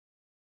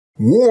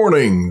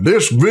Warning,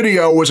 this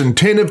video is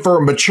intended for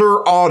a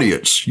mature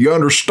audience. You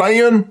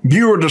understand?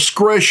 Viewer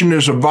discretion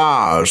is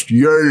advised.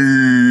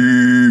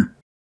 Yay!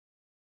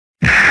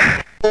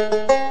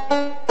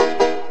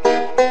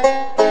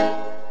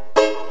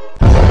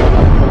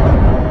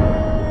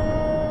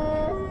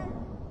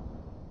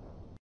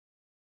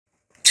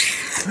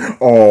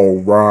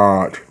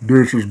 Alright,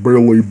 this is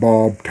Billy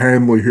Bob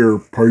Tanley here,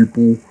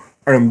 people,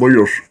 and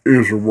this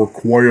is a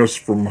request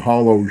from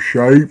Hollow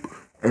Shape,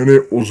 and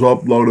it was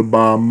uploaded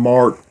by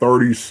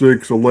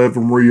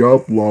Mark3611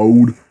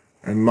 Re-Upload,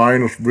 and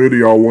latest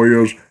video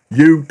is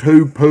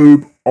YouTube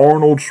Poop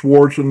Arnold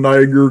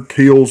Schwarzenegger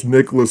kills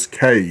Nicolas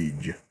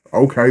Cage.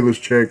 Okay, let's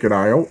check it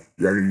out.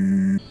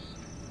 Yay.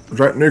 Is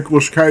that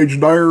Nicolas Cage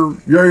there?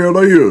 Yeah, it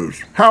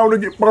is. How to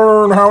get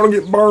burned, how to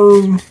get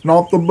burned,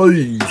 not the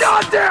bees.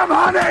 Goddamn,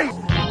 honey!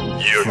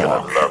 You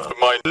have left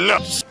my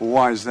nuts.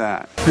 Why is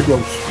that? He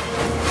goes,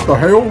 the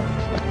hell?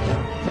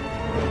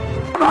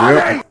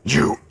 Honey! Yep.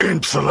 You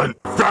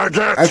insolent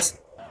faggot! That's,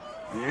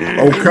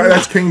 okay,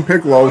 that's King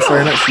Piccolo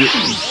saying that shit.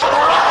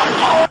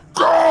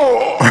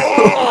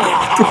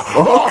 What the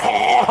fuck?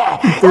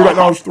 He threw that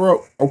down his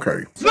throat.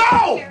 Okay. No!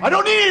 I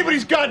don't need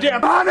anybody's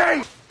goddamn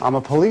honey! I'm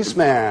a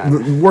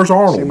policeman. Where's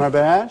Arnold? See my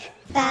badge?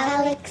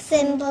 Phallic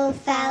symbol,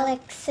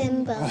 phallic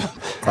symbol.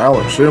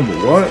 Phallic symbol,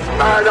 what?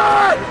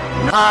 Murder!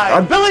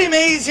 Hi, Billy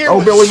Mays here.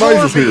 Oh, Billy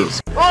Mays is here.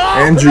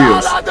 And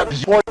Jizz.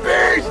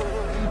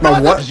 No,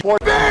 what?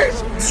 Swart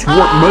Mays?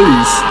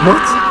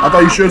 What? I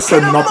thought you should have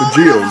said not the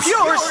Jizz.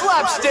 Pure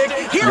slapstick.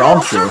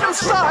 Yamcha.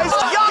 Circumcised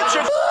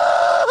Yamcha.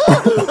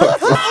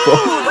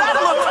 Ooh, that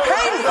looks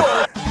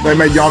painful. They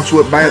made Yamcha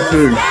look bad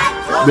too.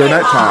 During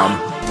that time,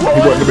 he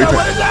wasn't to be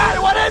What is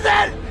that? What is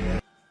it?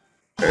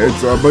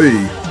 It's a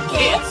bee.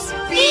 It's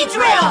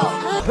Beedrill!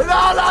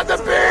 No, not the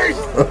bees!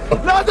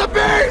 Not the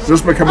bees! Has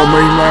this become a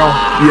meme now?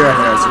 Yeah, it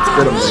has. It's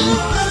been a meme.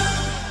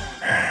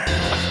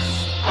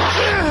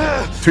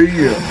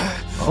 TM.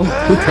 Oh,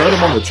 who cut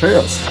him on the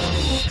chest?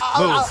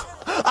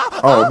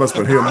 Oh, it must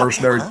have been him,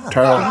 mercenary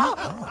town.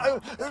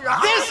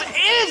 This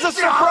is a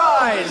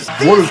surprise.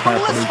 What is These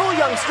happening? blissful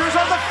youngsters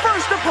are the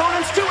first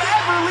opponents to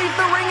ever leave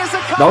the ring as a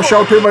couple. Don't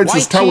show teammates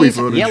his White toey cheese,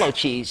 footage. yellow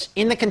cheese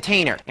in the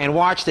container, and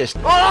watch this.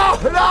 Oh,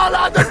 no,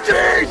 not the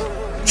cheese!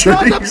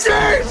 Not the Cheese.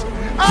 cheese!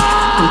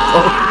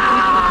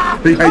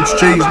 He hates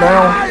cheese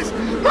now?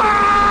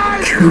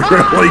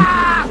 Really?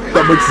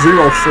 That makes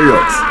zero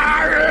sense.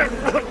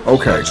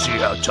 Okay. See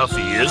how tough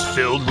he is,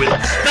 filled with...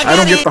 I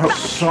don't get the...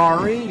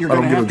 Sorry, you're I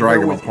don't get the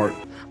dragon part.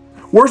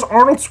 Where's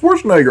Arnold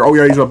Schwarzenegger? Oh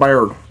yeah, he's a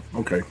bear.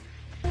 Okay.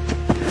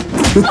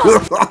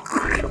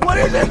 What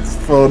is it? It's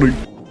funny.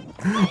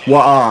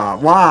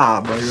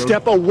 Why, man?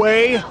 Step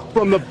away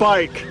from the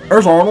bike.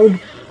 There's Arnold.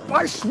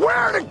 I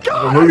swear to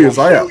God! What movie is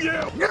that? I will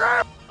kill you.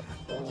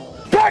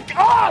 Back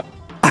up!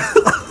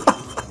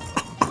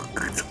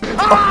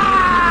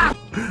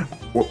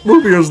 What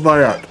movie is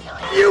that?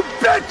 You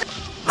bitch!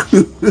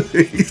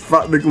 He's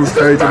fighting Nicolas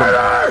Cage.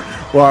 Murder!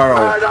 Wow.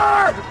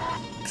 Murder!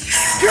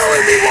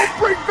 Killing me won't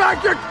bring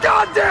back your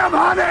goddamn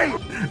honey!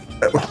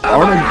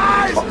 Arnold?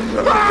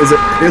 Is it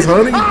his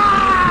honey?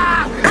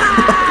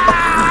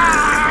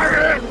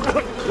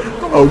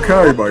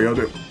 Okay,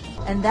 man.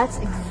 And that's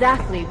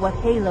exactly what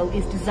Halo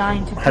is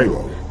designed to do.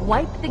 Halo.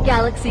 Wipe the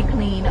galaxy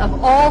clean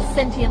of all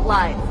sentient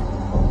life.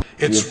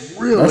 It's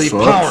really That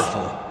sucks.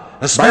 powerful,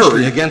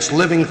 especially against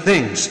living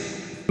things.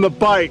 The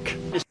bike.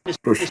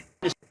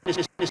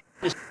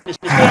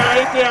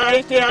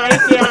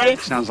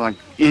 Sounds like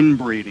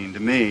inbreeding to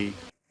me.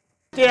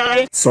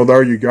 So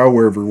there you go,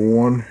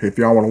 everyone. If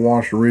y'all want to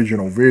watch the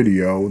original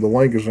video, the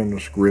link is in the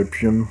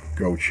description.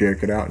 Go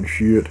check it out and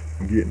shit.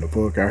 I'm getting the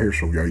fuck out here,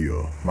 so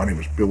yeah. My name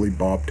is Billy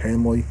Bob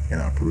Tanley,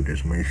 and I approve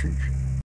this message.